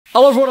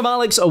Hello everyone, I'm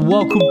Alex and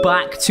welcome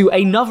back to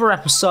another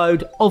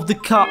episode of The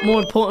Cut,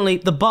 more importantly,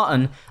 The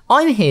Button.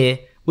 I'm here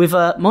with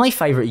my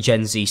favourite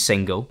Gen Z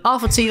single,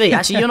 Arthur TV.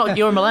 Actually,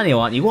 you're a millennial,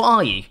 aren't you? What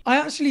are you? I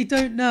actually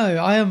don't know.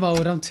 I am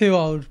old, I'm too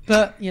old,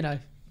 but you know.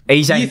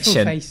 He's youthful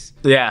ancient. Face.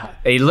 Yeah,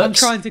 he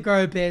looks... I'm trying to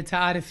grow a beard to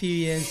add a few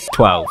years.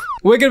 12.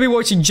 We're going to be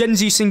watching Gen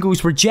Z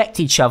singles reject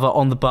each other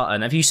on The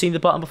Button. Have you seen The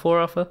Button before,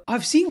 Arthur?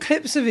 I've seen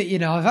clips of it, you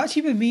know. I've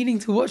actually been meaning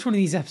to watch one of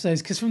these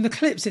episodes because from the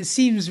clips it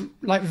seems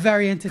like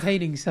very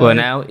entertaining. So well,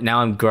 now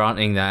I'm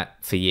granting that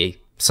for you.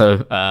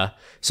 So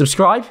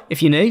subscribe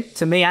if you're new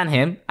to me and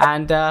him,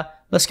 and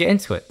let's get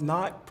into it.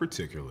 Not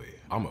particularly.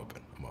 I'm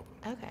open.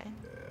 Okay.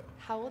 Yeah.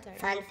 How old are you?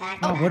 Fun fact.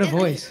 Oh, what a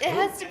voice. It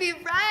has to be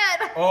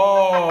red.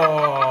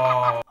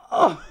 Oh.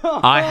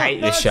 I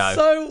hate this show.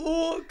 So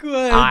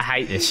awkward. I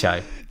hate this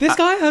show. This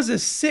guy has a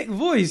sick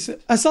voice.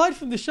 Aside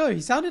from the show, he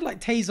sounded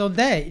like Tay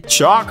Day.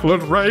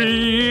 Chocolate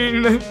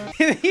rain.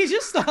 He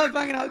just started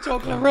banging out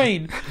Chocolate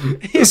Rain.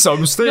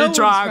 Some stay No one's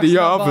dry, the pressing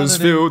that others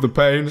button feel the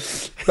pain.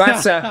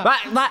 That's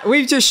that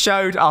we've just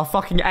showed our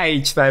fucking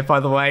age there, by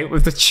the way,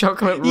 with the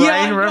Chocolate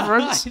Rain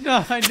reference.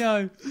 I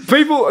know.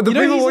 People You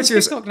know, people he's on watching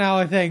this. TikTok now,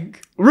 I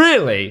think.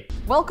 Really?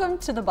 Welcome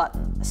to The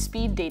Button, a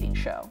speed dating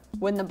show.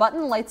 When the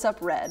button lights up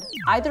red,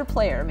 either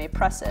player may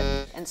press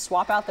it and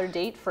swap out their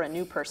date for a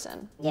new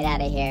person. Get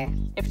out of here.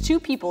 If two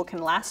people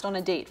can last on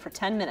a date for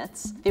 10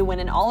 minutes, they win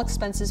an all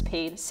expenses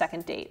paid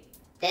second date.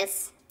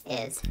 This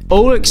is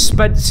All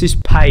expenses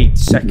paid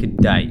second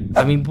date.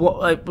 I mean,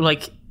 what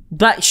like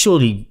that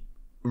surely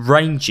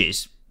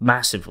ranges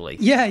massively.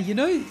 Yeah, you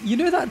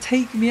know that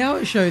Take Me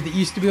Out show that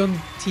used to be on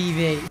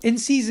TV? In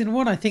season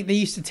 1, I think they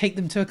used to take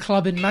them to a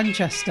club in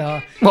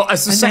Manchester. Well,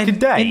 as the And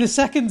second then date? in the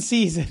second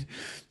season.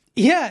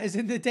 Yeah, as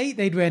in the date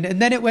they'd win.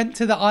 And then it went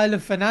to the Isle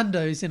of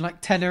Fernandos in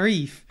like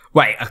Tenerife.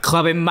 Wait, a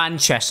club in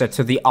Manchester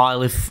to the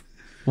Isle of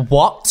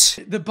what?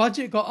 The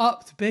budget got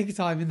upped big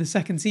time in the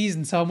second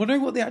season. So I'm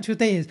wondering what the actual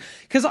date is.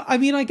 Because, I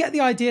mean, I get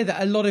the idea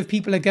that a lot of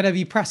people are going to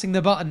be pressing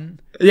the button.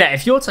 Yeah,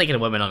 if you're taking a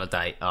woman on a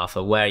date,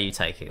 Arthur, where are you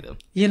taking them?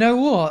 You know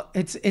what?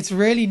 It's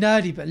really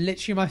nerdy, but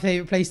literally my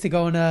favourite place to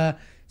go on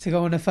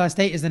a first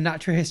date is the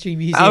Natural History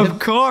Museum. Of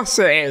course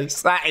it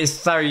is. That is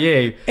so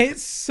you.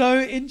 It's so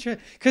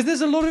interesting because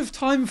there's a lot of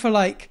time for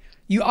like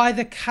you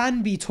either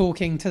can be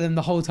talking to them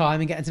the whole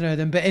time and getting to know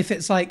them, but if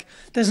it's like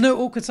there's no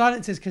awkward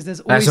silences because there's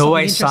always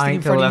something interesting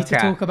in front of you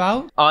to talk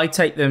about. I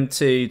take them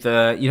to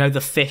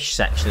the fish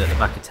section at the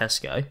back of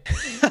Tesco.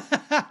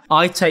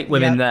 I take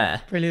women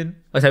there. Brilliant.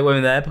 I take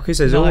women there because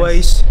there's Nice.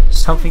 always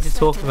something to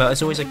talk about.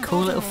 There's always a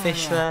cool little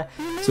fish there.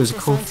 There's always a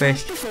cool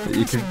fish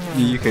that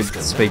you could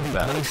speak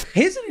about.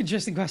 Here's an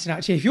interesting question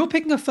actually. If you're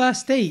picking a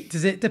first date,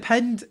 does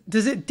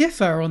it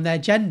differ on their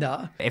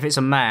gender? If it's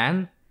a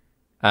man,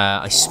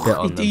 I spit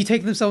on Do them. you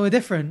take them somewhere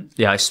different?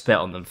 Yeah, I spit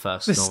on them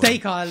first. The normally.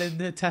 steak aisle in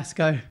the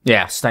Tesco.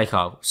 Yeah, steak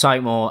aisle.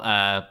 Something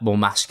more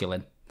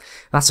masculine.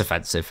 That's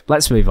offensive.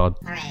 Let's move on.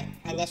 all right.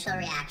 Initial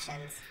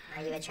reactions.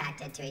 Are you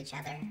attracted to each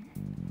other?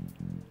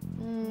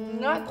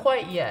 Not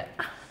quite yet.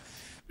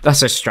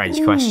 That's a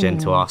strange question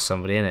to ask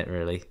somebody, isn't it,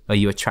 really? Are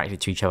you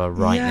attracted to each other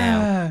right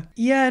now?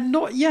 Yeah,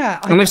 not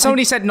yet. And if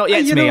somebody said not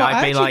yet to me, I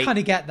I'd be like, kind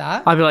of get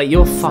that. I'd be like,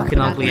 you're fucking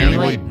ugly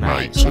anyway,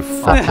 mate. So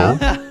fuck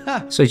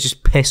off. So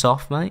just piss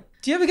off, mate.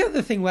 Do you ever get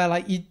the thing where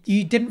like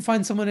you didn't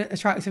find someone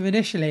attractive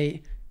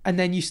initially and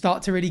then you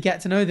start to really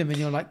get to know them and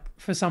you're like,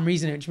 for some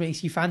reason it just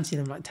makes you fancy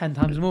them like 10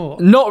 times more?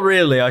 Not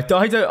really. I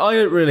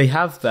don't really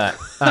have that.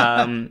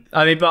 I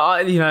mean, but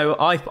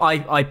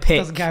I pick.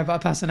 Doesn't care about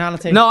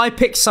personality. No, I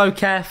pick so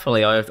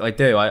carefully. I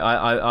do.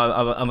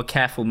 I'm a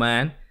careful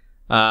man.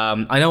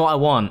 I know what I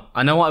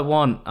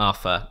want.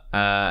 Arthur.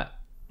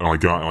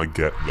 I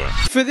get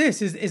that. For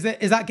this, is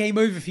that game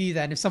over for you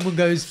then? If someone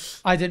goes,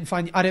 I didn't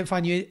find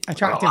you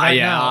attractive right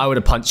yeah, now. I would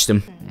have punched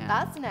him.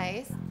 That's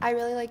nice. I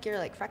really like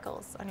your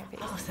freckles on your face.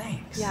 Oh,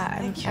 thanks.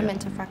 Yeah, I'm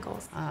into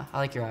freckles. I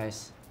like your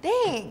eyes.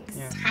 Thanks.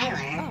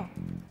 Tyler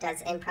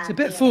does improv. It's a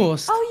bit theater.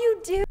 forced.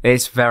 Oh, you do?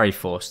 It's very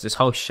forced. This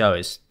whole show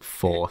is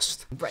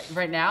forced.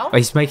 Right now?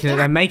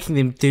 They're making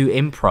them do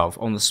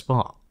improv on the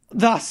spot.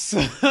 That's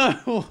so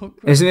awkward.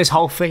 Isn't this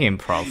whole thing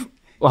improv?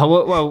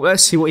 Well,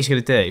 let's see what he's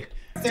gonna do.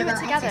 Do Do a it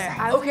little together. exercise.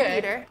 I was a Okay.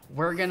 theater.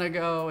 We're gonna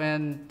go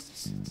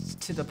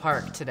to the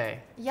park today.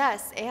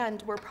 Yes,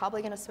 and we're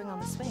probably gonna swing on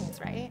the swings,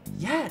 right?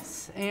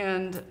 Yes,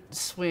 and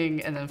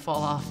swing and then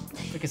fall off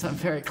because I'm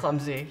very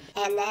clumsy.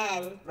 And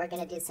then we're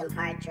gonna do some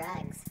hard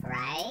drugs,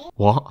 right?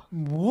 What?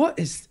 What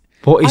is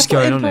I going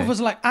going on improv here?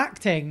 was like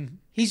acting.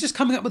 He's just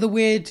coming up with a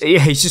weird. Yeah,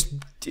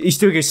 he's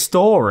doing a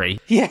story.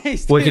 Yeah,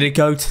 he's We're doing- gonna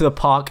go to the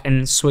park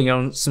and swing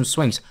on some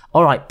swings.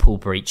 All right, Paul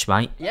Breach,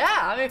 mate. Yeah,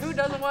 I mean, who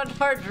doesn't want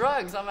hard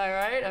drugs? Am I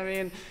right? I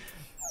mean,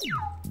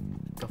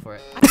 go for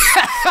it.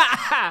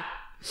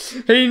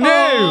 He knew.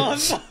 Oh,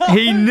 no.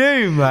 He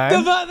knew, The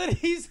man. fact that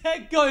he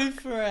said go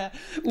for it,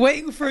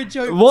 waiting for a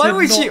joke. Why to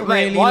would not you?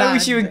 Really Why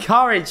would you land.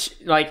 encourage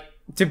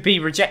to be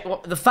rejected?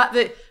 The fact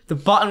that the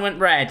button went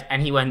red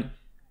and he went,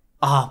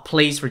 "Oh,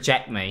 please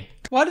reject me."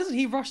 Why doesn't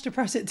he rush to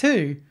press it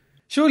too?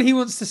 Surely he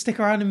wants to stick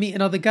around and meet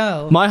another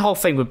girl. My whole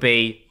thing would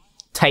be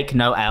take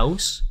no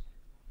L's.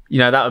 You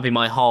know, that would be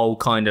my whole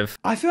kind of...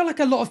 I feel like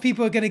a lot of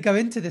people are going to go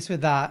into this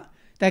with that.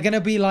 They're going to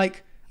be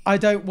like, I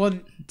don't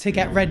want to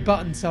get red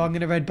buttons, so I'm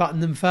going to red button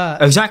them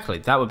first. Exactly.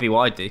 That would be what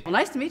I'd do. Well,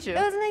 nice to meet you. It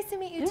was nice to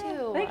meet you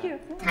too. Thank you.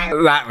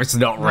 That was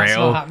not real. That's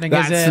not happening,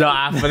 That's is it?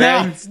 not happening.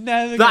 That's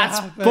never gonna That's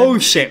happen.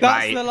 bullshit,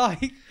 That's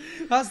mate.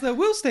 That's the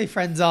we'll stay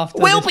friends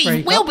after We'll this be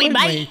breakup, won't we?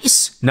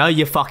 mates. No,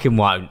 you fucking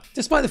won't.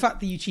 Despite the fact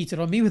that you cheated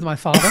on me with my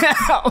father,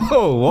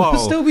 Oh, whoa. we'll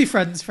still be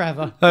friends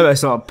forever. Oh,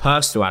 that's not a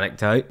personal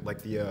anecdote.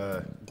 Like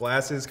the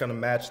glasses kind of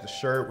match the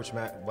shirt, which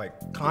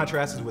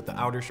contrasts with the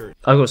outer shirt.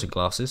 I've got some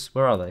glasses.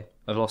 Where are they?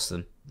 I've lost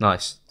them.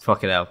 Nice.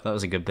 Fucking hell. That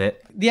was a good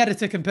bit. The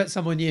editor can put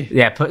some on you.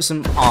 Yeah, put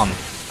some on,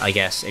 I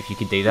guess, if you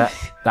could do that.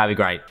 That'd be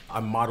great.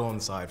 I model on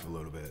the side for a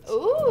little bit.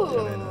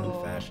 Ooh. And then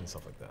fashion,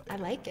 stuff like that. I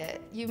like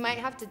it. You might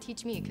have to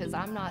teach me because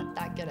I'm not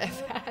that good at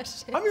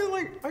fashion. I mean,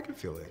 like, I can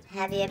feel it.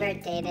 Have you ever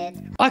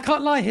dated? I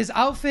can't lie, his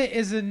outfit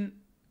isn't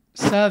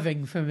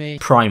serving for me.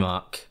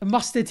 Primark. A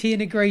mustard tee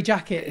and a grey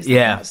jacket. Is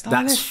Yeah, that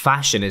stylish? that's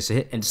fashion, is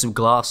it? And some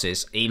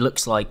glasses. He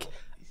looks like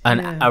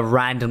a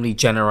randomly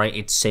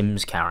generated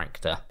Sims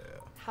character.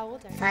 How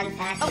old are you? Fun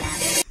fact about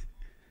it.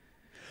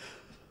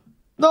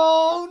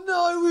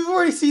 No, we've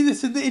already seen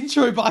this in the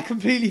intro, but I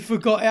completely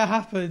forgot it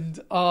happened.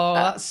 Oh,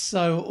 that's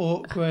so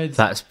awkward.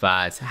 That's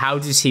bad. How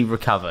does he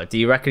recover? Do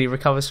you reckon he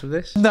recovers from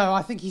this? No,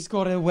 I think he's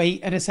got to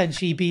wait and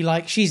essentially be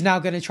like, she's now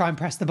going to try and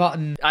press the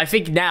button. I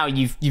think now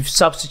you've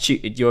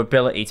substituted your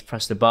ability to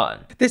press the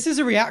button. This is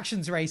a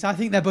reactions race. I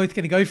think they're both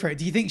going to go for it.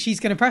 Do you think she's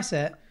going to press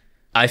it?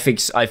 I think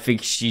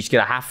she's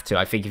gonna have to.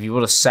 I think if you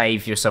want to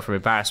save yourself from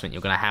embarrassment,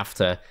 you're gonna have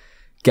to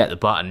get the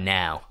button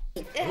now.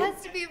 It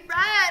has to be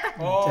red.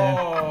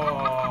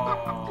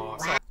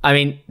 I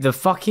mean, the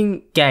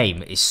fucking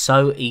game is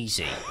so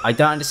easy. I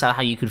don't understand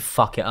how you could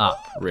fuck it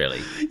up,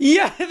 really.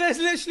 Yeah, there's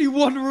literally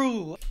one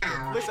rule.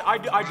 Listen, I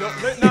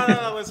don't.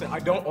 No. Listen, I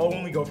don't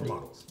only go for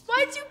models.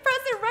 Why'd you press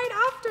it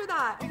right after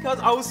that? Because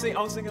I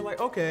was thinking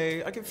like,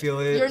 okay, I can feel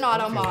it. You're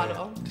not a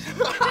model.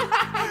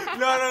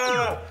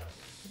 No.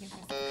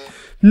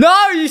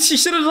 No, she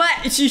should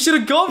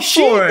have gone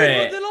for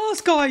it. What the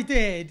last guy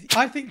did.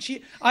 I think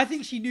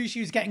she knew she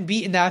was getting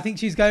beaten there. I think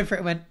she was going for it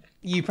and went,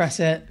 you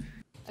press it.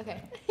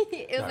 Okay.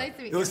 It was nice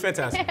to meet you. It was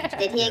fantastic.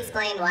 Did he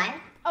explain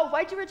why? Oh,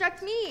 why'd you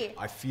reject me?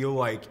 I feel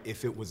like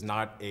if it was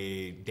not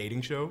a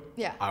dating show,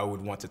 Yeah. I would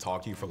want to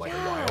talk to you for like a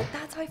Yeah, while.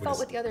 that's how I felt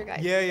with the other guy.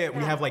 Yeah.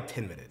 We have like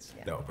 10 minutes.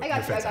 No, but I got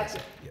you're you.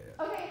 fantastic.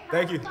 Yeah. Okay.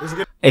 Thank you. It was a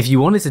good. If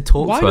you wanted to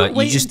talk Why to her, not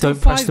wait you just until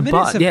don't press 5 the minutes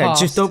button. have Yeah,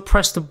 passed? just don't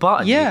press the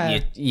button.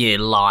 Yeah. You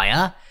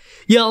liar.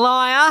 You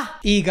liar.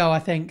 Ego, I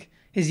think.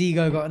 His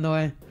ego got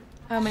annoying.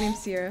 My name's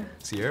Sierra.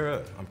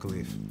 Sierra, I'm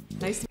Khalif.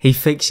 Nice. He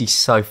thinks he's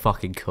so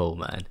fucking cool,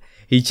 man.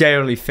 He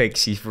genuinely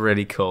thinks he's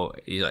really cool.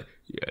 He's like,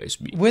 yeah, it's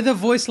me. With a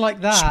voice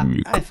like that,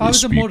 if I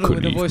was a model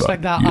with a voice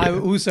like that, I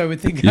also would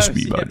think I was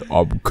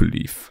I'm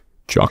Khalif.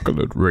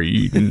 Chocolate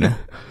rain.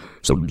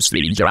 Some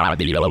sleeves around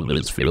the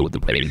filled with the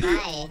pain.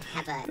 I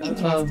have an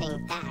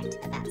interesting fact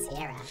about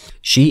Sierra.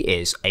 She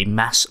is a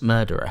mass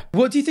murderer.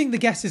 What do you think the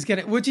guest is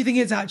gonna? What do you think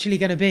it's actually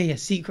gonna be? A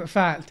secret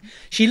fact?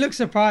 She looks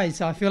surprised,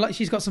 so I feel like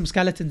she's got some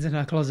skeletons in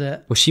her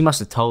closet. Well, she must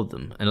have told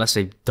them, unless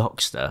they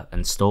doxed her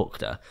and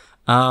stalked her.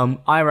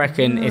 I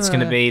reckon it's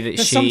going to be that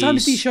But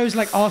sometimes these shows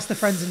like ask the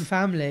friends and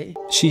family.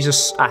 she's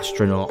an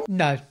astronaut.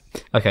 No.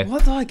 Okay.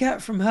 What do I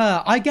get from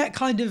her? I get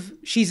kind of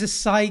she's a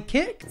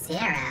sidekick.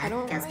 Sierra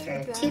goes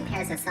through 2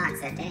 pairs of socks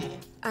a day.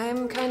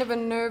 I'm kind of a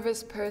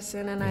nervous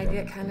person and I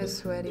get kind of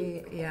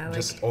sweaty. Yeah, like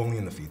Just only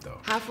in the feet though.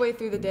 halfway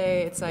through the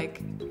day, it's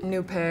like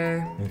new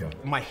pair. Okay.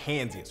 My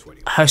hands get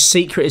sweaty. Her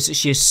secret is that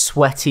she has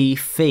sweaty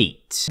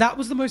feet. That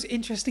was the most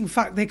interesting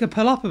fact they could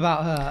pull up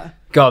about her.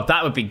 God,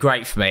 that would be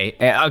great for me.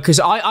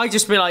 Because I'd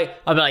be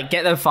like,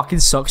 get them fucking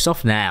socks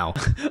off now.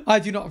 I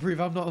do not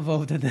approve. I'm not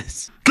involved in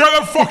this. Get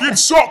the fucking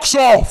socks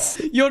off!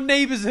 Your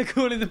neighbours are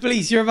calling the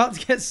police. You're about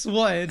to get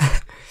swatted.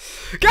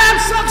 Get them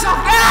socks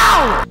off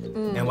now!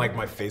 And like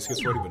my face gets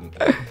sweaty,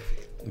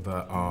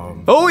 but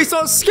Oh, he's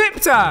not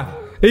skipped her.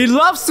 He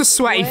loves the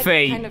sweaty What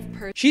feet. kind of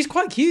person? She's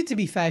quite cute, to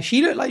be fair.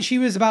 She looked like she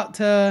was about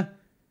to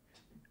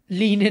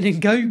lean in and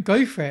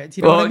go for it.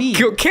 Do you know what I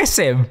mean? Kiss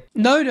him.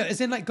 No,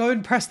 as in like go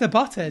and press the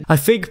button. I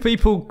think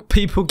people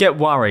get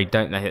worried,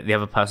 don't they, that the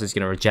other person's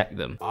going to reject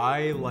them.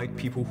 I like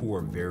people who are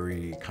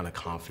very kind of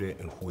confident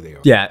in who they are.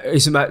 Yeah,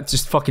 it's about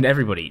just fucking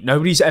everybody.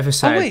 Nobody's ever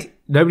said. wait.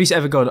 Nobody's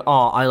ever gone.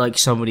 Oh, I like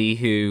somebody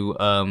who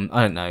I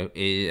don't know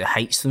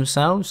hates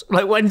themselves.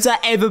 Like, when's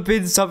that ever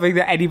been something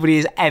that anybody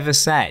has ever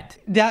said?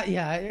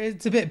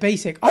 It's a bit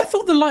basic. I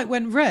thought the light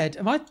went red.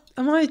 Am I They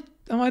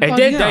bugging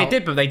did, out? they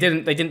did, but they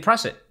didn't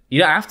press it. You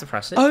don't have to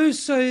press it. Oh,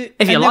 so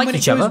if you like when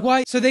each it goes other.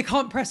 white, so they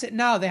can't press it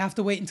now. They have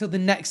to wait until the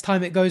next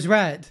time it goes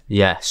red.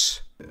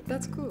 Yes.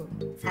 That's cool.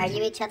 Are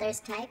you each other's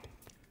type?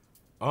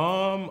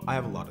 I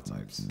have a lot of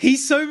types.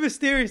 He's so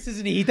mysterious,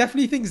 isn't he? He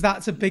definitely thinks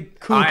that's a big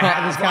cool part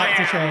of his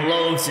character trait.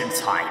 Loads of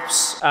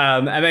types.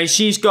 And then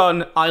she's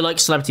gone. I like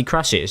celebrity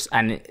crushes,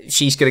 and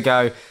she's gonna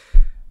go.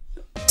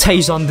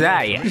 Taison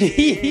Day.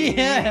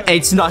 Yeah.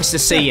 It's nice to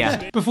see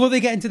you. Before they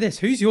get into this,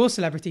 who's your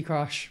celebrity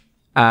crush?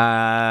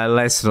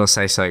 Let's not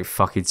say something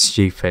fucking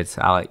stupid,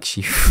 Alex.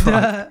 You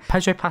fuck.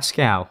 Pedro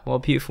Pascal. What a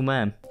beautiful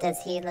man.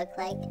 Does he look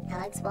like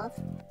Alex Wolf?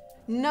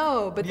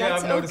 No, but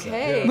that's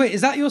okay. Yeah. Wait,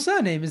 is that your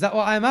surname? Is that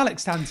what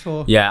ImAllexx stands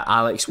for? Yeah,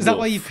 Alex Wolf. Is that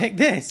why you picked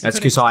this? That's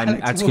because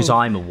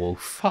I'm a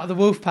wolf. Part of the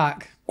wolf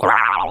pack.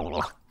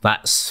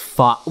 That's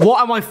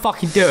What am I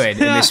fucking doing in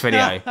this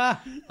video?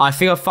 I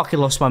think I fucking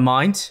lost my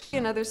mind.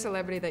 Another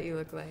celebrity that you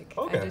look like.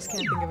 Okay. I just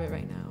can't think of it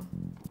right now.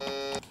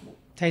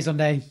 Tay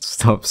Sunday.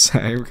 Stop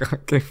saying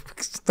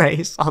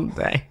Tay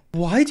Sunday.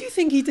 Why do you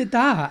think he did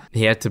that?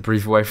 He had to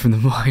breathe away from the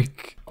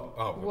mic.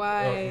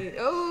 Why?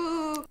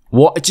 Oh.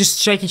 What? Just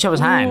shake each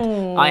other's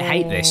hand. I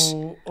hate this.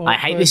 I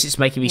hate this. It's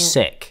making me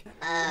sick.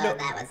 Oh,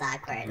 that was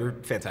awkward. You're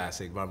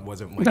fantastic, but I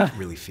wasn't like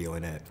really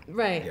feeling it.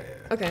 Right. Yeah.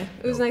 Okay.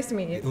 It was nice to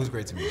meet you. It was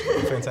great to meet you.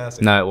 You're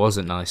fantastic. No, it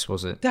wasn't nice,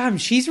 was it? Damn,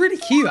 she's really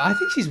cute. I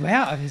think she's way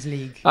out of his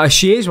league.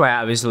 She is way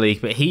out of his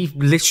league, but he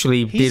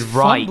literally did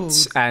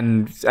write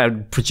and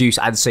produce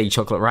and sing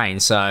Chocolate Rain,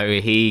 so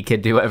he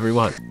can do whatever he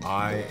wants.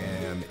 I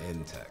am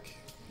in tech.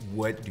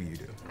 What do you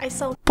do? I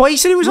sell. But he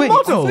said he was a model.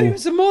 I thought he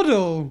was a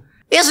model.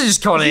 He hasn't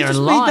just gone in here and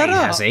lied,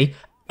 has he?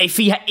 If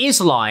he is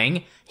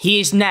lying,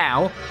 he is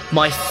now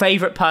my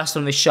favourite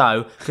person on the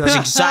show, because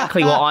that's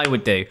exactly what I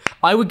would do.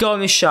 I would go on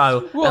this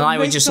show and I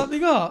would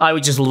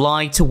just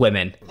lie to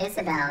women.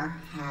 Isabel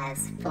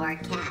has 4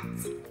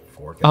 cats.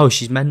 4 cats. Oh,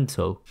 she's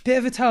mental. Bit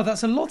of a tell.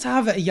 That's a lot to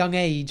have at a young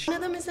age. One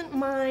of them isn't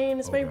mine.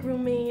 It's my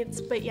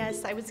roommate's. But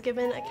yes, I was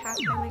given a cat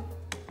by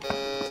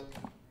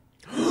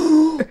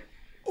my.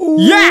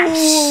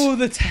 Yes!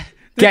 The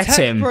Get tech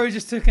him. bro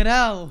just took an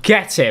L.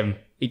 Get him.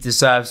 He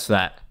deserves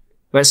that.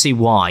 Let's see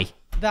why.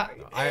 That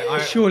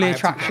surely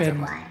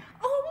attraction.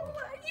 Oh,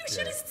 you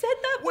should have said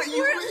that before.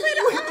 You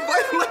hit the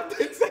button like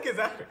 10 seconds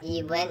after.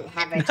 You wouldn't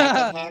have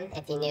rejected him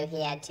if you knew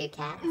he had 2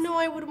 cats? No,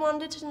 I would have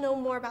wanted to know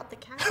more about the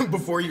cat.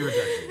 Before you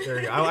rejected. There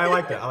you go. I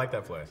like that. I like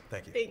that play.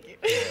 Thank you. Thank you.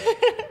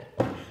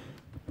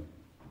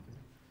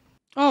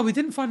 Oh, we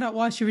didn't find out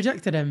why she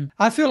rejected him.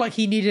 I feel like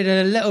he needed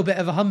a little bit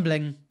of a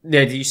humbling.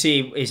 Yeah, did you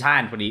see his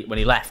hand when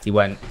he left? He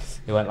went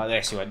like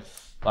this. He went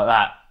like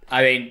that.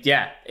 I mean,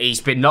 yeah,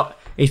 he's been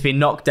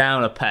knocked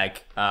down a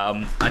peg.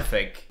 I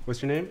think.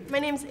 What's your name? My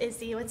name's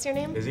Izzy. What's your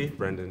name? Izzy.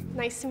 Brendan.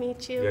 Nice to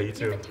meet you. Yeah, you too.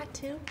 Do you have a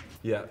tattoo?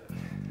 Yeah.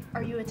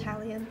 Are you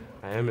Italian?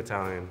 I am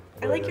Italian.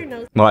 I like your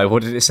nose. Right,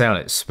 what did it sound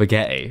like?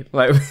 Spaghetti?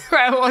 Like,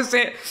 what's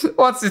it?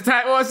 What's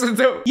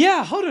the?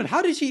 Yeah, hold on.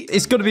 How did she?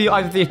 It's got to be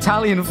either the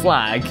Italian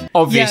flag,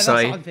 obviously.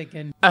 Yeah, that's what I'm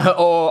thinking.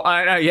 Or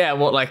I don't know. Yeah,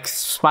 what, like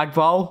spag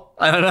bowl?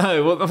 I don't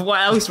know.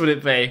 What else would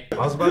it be? I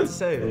was about to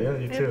say, yeah,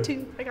 you too. I have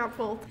 2. I got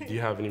both. Do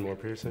you have any more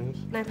piercings?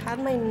 And I've had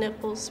my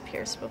nipples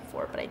pierced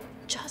before, but I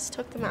just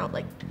took them out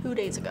like 2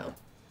 days ago.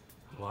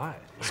 Why?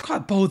 It's quite a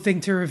bold thing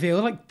to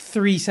reveal, like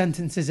 3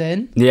 sentences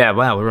in. Yeah,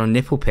 wow, we're on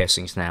nipple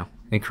piercings now.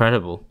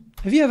 Incredible.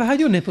 Have you ever had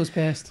your nipples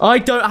pierced? I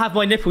don't have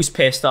my nipples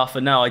pierced,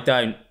 Arthur. No, I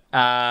don't.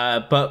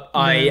 But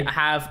I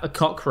have a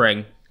cock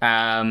ring.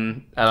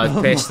 And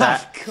I pierced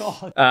that.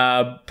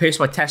 God. Pierced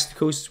my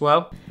testicles as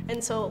well.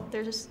 And so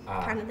they're just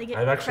kind of, they get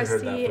I've actually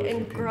heard crusty that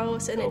and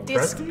gross, and it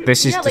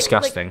This is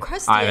disgusting. Like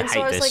crusty, I and so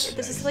hate I was this. like,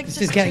 this is like This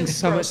just is getting too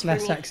so gross much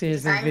less for me. sexy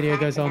as the video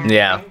goes on.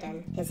 Yeah.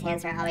 His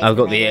hands are always I've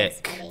got the ready and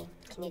ick. steady.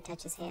 Can you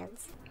touch his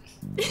hands?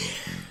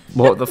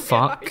 What the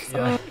fuck? See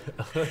how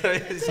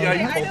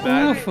you pulled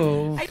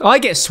Awful. I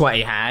get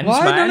sweaty hands,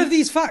 Why man. are none of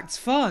these facts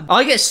fun?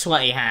 I get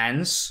sweaty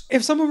hands.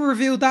 If someone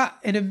revealed that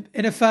in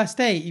a first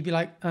date, you'd be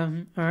like, all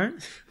right.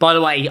 By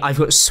the way, I've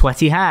got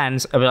sweaty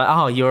hands. I'd be like,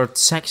 oh, you're a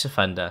sex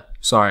offender.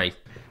 Sorry.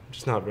 I'm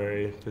just not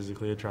very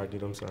physically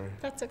attracted, I'm sorry.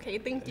 That's okay,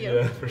 thank you.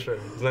 Yeah, for sure.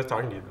 It's nice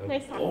talking to you, though.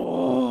 Nice talking.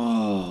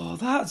 Oh,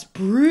 that's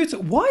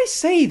brutal. Why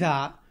say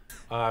that?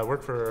 I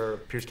work for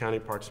Pierce County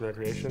Parks and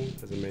Recreation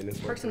as a maintenance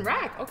worker. Parks and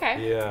Rec,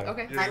 okay. Yeah.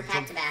 Okay. Fun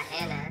fact about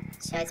Anna,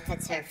 she always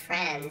puts her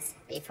friends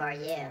before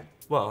you.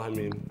 Well, I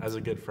mean, as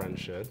a good friend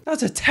should.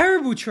 That's a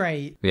terrible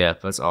trait. Yeah,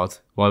 that's odd.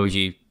 Why would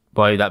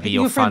that be Being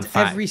your fun friend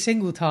fact? every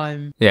single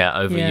time. Yeah,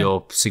 over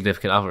your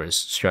significant other is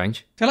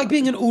strange. I feel like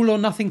being an all or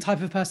nothing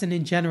type of person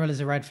in general is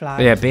a red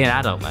flag. Yeah, be an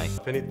adult, mate.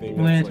 If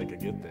anything, that's like a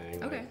good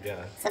thing. Okay. Like,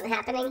 yeah. Something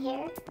happening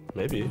here?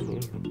 Maybe.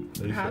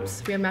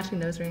 Perhaps we have matching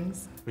nose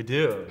rings. We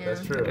do. Yeah.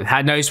 That's true.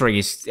 Her nose ring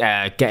is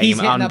getting He's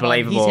hitting that button.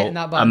 He's unbelievable hitting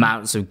that button.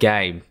 amounts of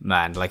game,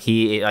 man. Like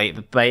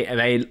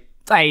they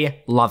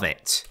love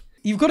it.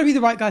 You've got to be the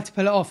right guy to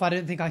pull it off. I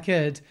don't think I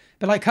could.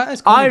 But like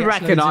Curtis, I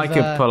reckon I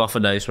could pull off a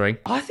nose ring.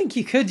 I think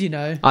you could. You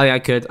know. I think I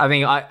could.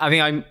 I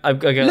think I'm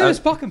Lewis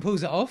Buchan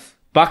pulls it off.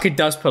 Bucket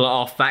does pull it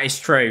off. That is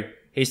true.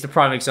 He's the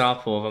prime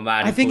example of a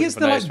man. I think who it's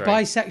pulls the off a like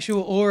nose ring.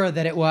 bisexual aura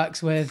that it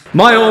works with.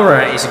 My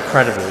aura is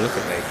incredible. Look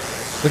at me.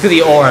 Look at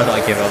the aura that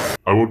I give off.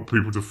 I want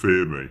people to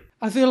fear me.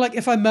 I feel like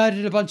if I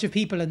murdered a bunch of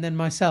people and then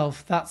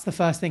myself, that's the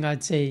first thing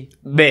I'd see.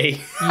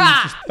 Me.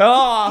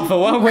 Oh, for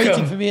welcome.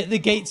 Waiting for me at the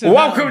gates of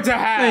Welcome hell. to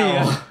hell.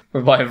 Yeah.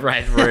 With my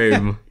red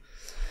room.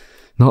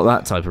 Not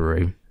that type of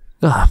room.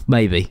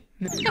 Maybe.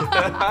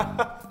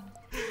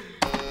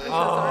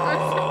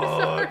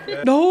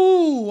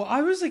 No,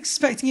 I was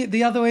expecting it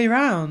the other way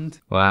around.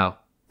 Wow,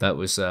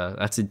 that's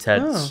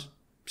intense. Oh.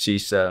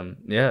 She's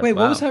yeah. Wait,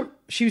 wow. what was her?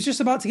 She was just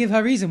about to give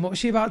her reason. What was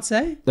she about to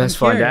say? Let's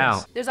find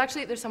out.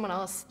 There's someone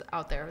else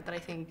out there that I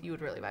think you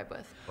would really vibe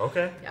with.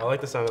 Okay, yeah. I like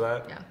the sound of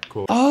that. Yeah.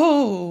 Cool.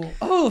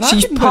 Oh, that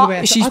She's didn't go the way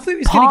I thought. I thought it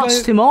was gonna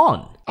passed him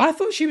on. I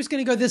thought she was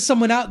going to go, there's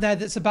someone out there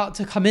that's about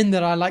to come in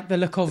that I like the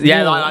look of.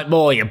 Yeah, more. like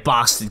more, you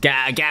bastard.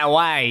 Get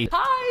away.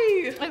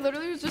 Hi! I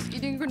literally was just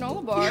eating a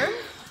granola bar.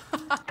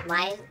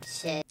 Why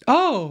should...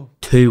 Oh.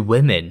 2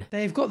 women.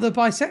 They've got the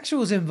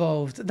bisexuals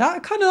involved. That I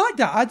kind of like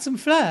that. Add some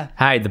flair.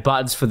 Hey, the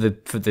buttons for the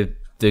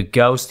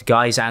girls, the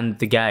guys, and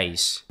the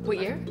gays. What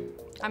year?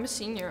 I'm a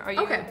senior. Are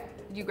you? Okay.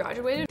 You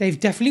graduated? They've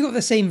definitely got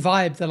the same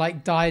vibe. The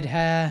like dyed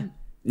hair.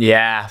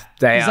 Yeah,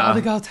 they Is are. that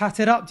other girl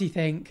tatted up, do you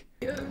think?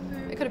 It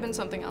could have been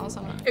something else.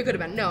 It could have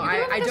been. No,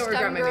 I don't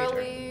regret my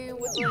major.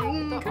 With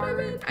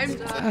like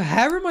the art. Her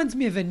hair reminds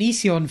me of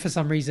Onision for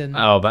some reason.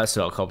 Oh, that's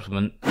not a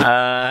compliment.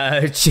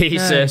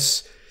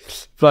 Jesus. No.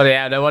 Bloody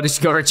hell, no wonder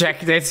she got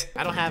rejected.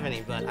 I don't have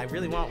any, but I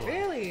really want one.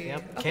 Really?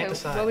 Yep, Okay, can't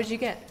decide. what would you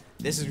get?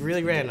 This is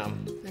really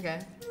random. Okay.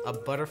 A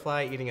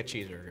butterfly eating a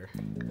cheeseburger.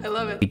 I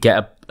love it. You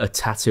get a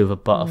tattoo of a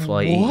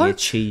butterfly eating a What?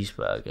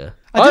 cheeseburger.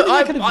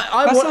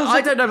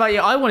 I don't know about you.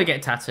 I want to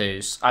get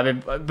tattoos. I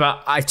mean,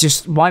 but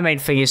my main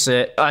thing is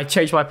that I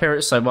change my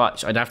appearance so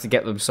much. I'd have to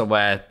get them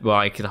somewhere where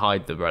I can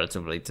hide them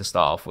relatively to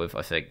start off with,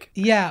 I think.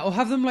 Yeah, or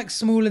have them like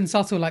small and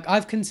subtle. Like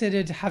I've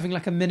considered having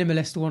like a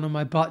minimalist one on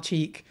my butt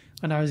cheek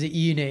when I was at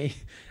uni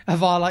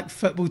of our like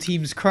football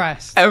team's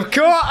crest. Of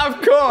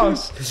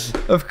course.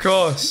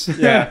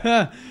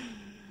 Yeah.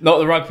 Not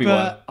the rugby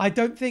one. I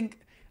don't think...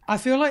 I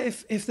feel like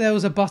if there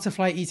was a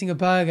butterfly eating a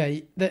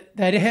burger, that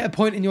they'd hit a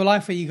point in your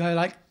life where you go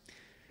like,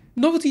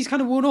 novelty's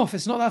kind of worn off.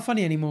 It's not that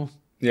funny anymore.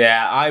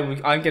 Yeah, I'm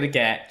going to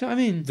get Do you know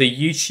what I mean? the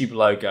YouTube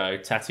logo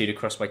tattooed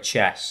across my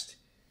chest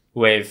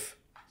with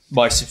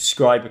my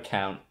subscriber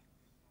count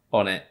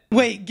on it.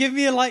 Wait, give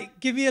me a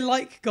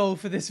like goal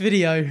for this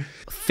video.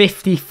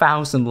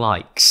 50,000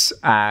 likes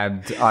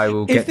and I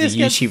will get the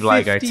YouTube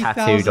logo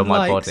tattooed on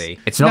my body.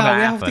 It's not going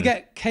to happen. We have to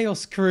get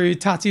Chaos Crew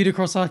tattooed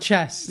across our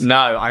chest. No,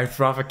 I'd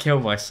rather kill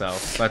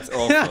myself. That's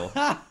awful.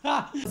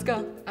 Let's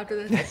go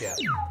after this. Heck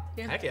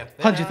yeah. Heck yeah.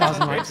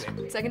 100,000 likes.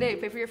 Second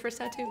date, pay for your first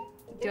tattoo. Do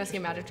you want to see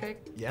a magic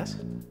trick? Yes.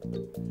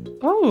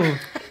 Oh.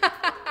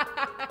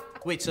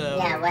 Wait, so...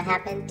 Yeah, what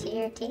happened to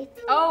your teeth?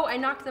 Oh, I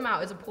knocked them out.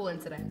 It was a pool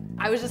incident.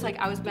 I was just like,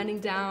 I was bending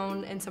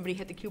down and somebody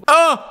hit the cube. No,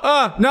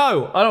 I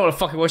don't want to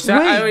fucking watch that.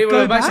 Wait, I don't even go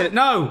want to back? mention it.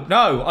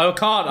 No, I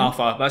can't,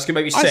 Arthur. That's going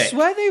to make me sick. I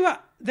swear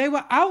they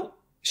were out.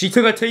 She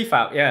took her teeth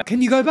out, yeah.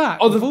 Can you go back?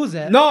 Oh, pause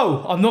it.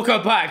 No, I'm not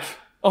going back.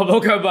 I'm not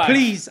going back.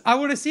 Please, I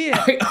want to see it.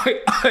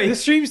 The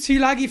stream's too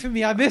laggy for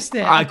me. I missed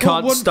it. I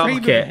can't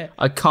stomach it.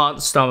 I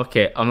can't stomach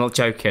it. I'm not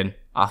joking.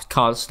 I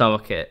can't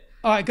stomach it.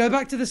 All right, go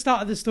back to the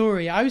start of the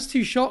story. I was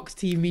too shocked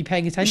to even me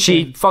paying attention.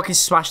 She fucking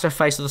smashed her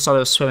face on the side of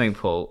the swimming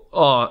pool.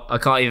 Oh, I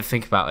can't even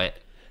think about it.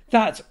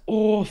 That's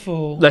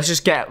awful. Let's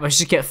just get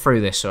through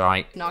this, all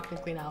right? Knock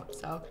and clean out,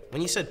 so.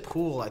 When you said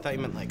pool, I thought you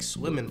meant like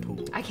swimming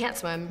pool. I can't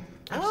swim.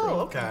 Actually, Oh,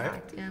 okay.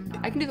 Yeah.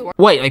 I can do the work.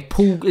 Wait, like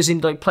pool is in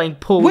like playing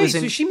pool Wait, is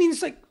in so she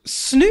means like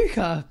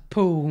snooker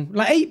pool,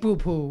 like 8-ball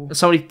pool.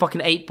 somebody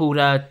fucking 8-balled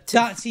her.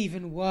 That's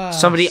even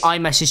worse. Somebody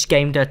iMessage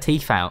gamed her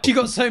teeth out. She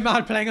got so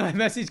mad playing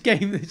iMessage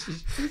game that she...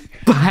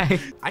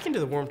 I can do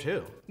the worm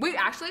too. Wait,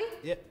 actually?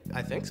 Yeah,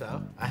 I think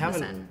so. I haven't...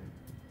 Listen.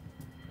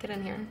 Get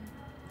in here.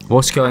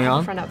 What's going I have a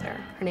on? friend out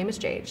there. Her name is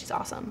Jade. She's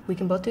awesome. We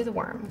can both do the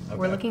worm. Okay.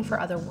 We're looking for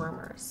other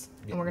wormers.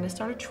 And we're gonna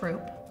start a troop.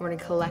 We're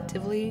gonna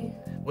collectively.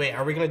 Wait,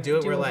 are we gonna do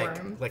it Do where a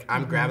like worm.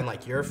 I'm grabbing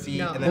like your feet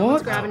No. and then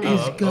What grabbing is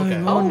okay.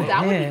 going Oh, on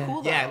that would here? be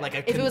cool. Though. Yeah, like I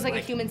if it couldn't, was like a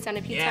like- human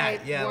centipede Yeah,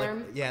 type yeah,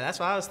 worm. yeah. That's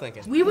what I was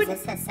thinking. We would.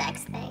 Is this a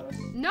sex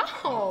thing? No,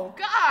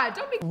 God,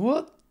 don't be.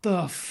 What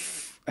the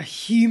a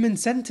human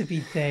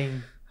centipede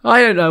thing?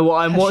 I don't know what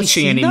I'm Has she watching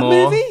seen that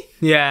anymore. movie?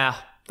 Yeah,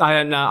 I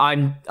don't know.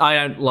 I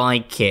don't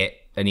like it.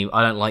 I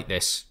don't like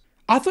this.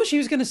 I thought she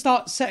was going to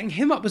start setting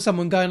him up with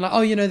someone, going like,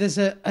 oh, you know, there's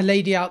a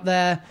lady out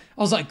there.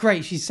 I was like,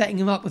 great, she's setting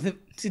him up with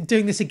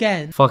doing this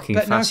again. Fucking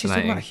But now she's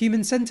talking fascinating. about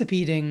human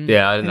centipeding.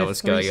 Yeah, I don't in know a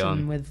what's going threesome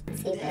on.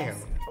 With... Damn.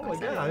 Oh my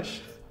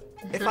gosh.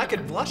 If I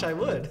could blush, I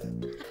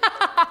would.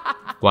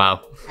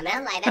 Wow. I'm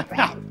gonna light up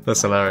red.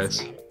 That's one hilarious.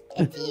 last time.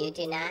 If you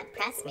do not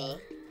press me,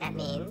 that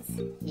means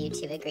you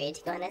two agreed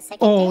to go on a second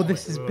Oh, date.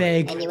 this is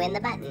big. And you win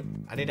the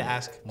button. I need to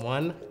ask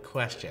one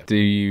question. Do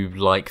you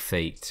like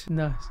feet?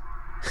 No.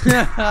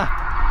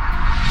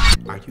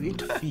 Are you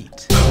into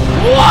feet?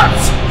 What?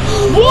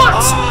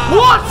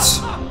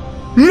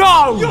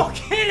 No! You're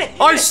kidding me!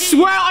 I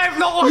swear I have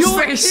not watched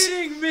You're this.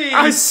 kidding me!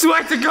 I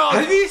swear to God.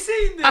 Have you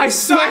seen this? I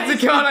swear That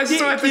to God. I is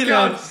swear to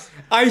God. ridiculous.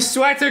 I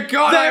swear to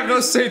God, I have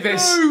not seen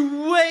this.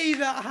 No way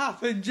that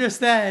happened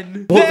just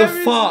then. What the There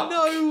is fuck?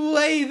 no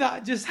way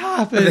that just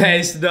happened.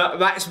 There's no.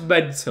 That's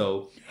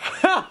mental.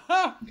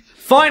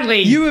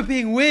 Finally, You were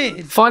being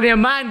weird. finally, a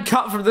man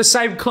cut from the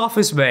same cloth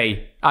as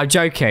me. I'm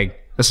joking.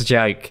 That's a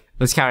joke.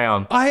 Let's carry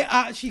on. I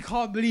actually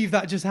can't believe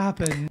that just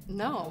happened.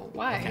 No,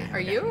 why? Are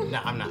you? No,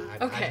 I'm not.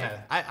 Okay.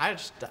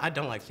 I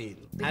don't like feet.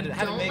 You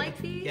don't like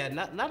feet? Yeah,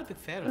 not a big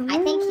fan of.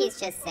 I think he's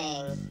just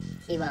saying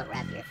he won't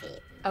rub your feet.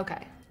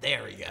 Okay.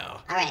 There we go.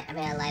 All right, I'm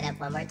gonna light up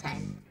one more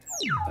time.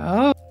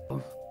 Oh.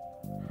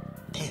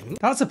 Damn.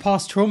 That's a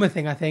past trauma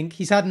thing, I think.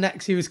 He's had an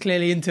ex who was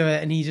clearly into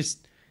it, and he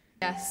just...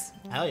 Yes.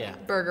 Hell yeah.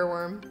 Burger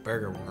worm.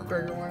 Burger worm.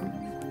 Burger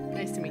worm.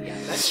 Nice to meet you.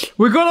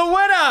 We got a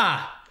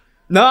winner!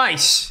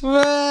 Nice.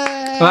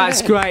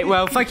 That's great.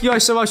 Well, thank you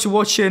guys so much for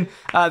watching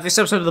this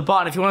episode of The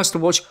Button. If you want us to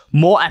watch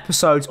more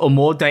episodes or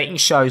more dating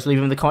shows, leave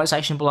them in the comment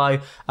section below.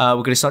 We're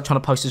going to start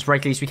trying to post as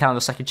regularly as we can on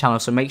the second channel,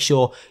 so make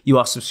sure you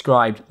are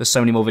subscribed. There's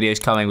so many more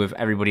videos coming with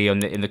everybody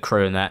in the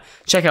crew and that.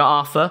 Check out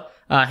Arthur.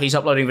 He's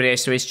uploading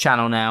videos to his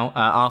channel now,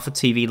 Arthur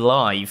TV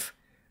Live.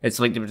 It's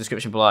linked in the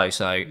description below,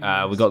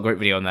 so we've got a great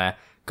video on there.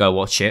 Go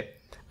watch it.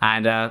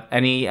 And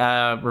any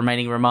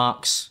remaining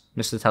remarks,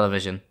 Mr.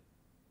 Television?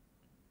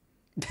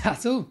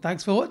 That's all.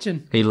 Thanks for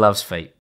watching. He loves feet.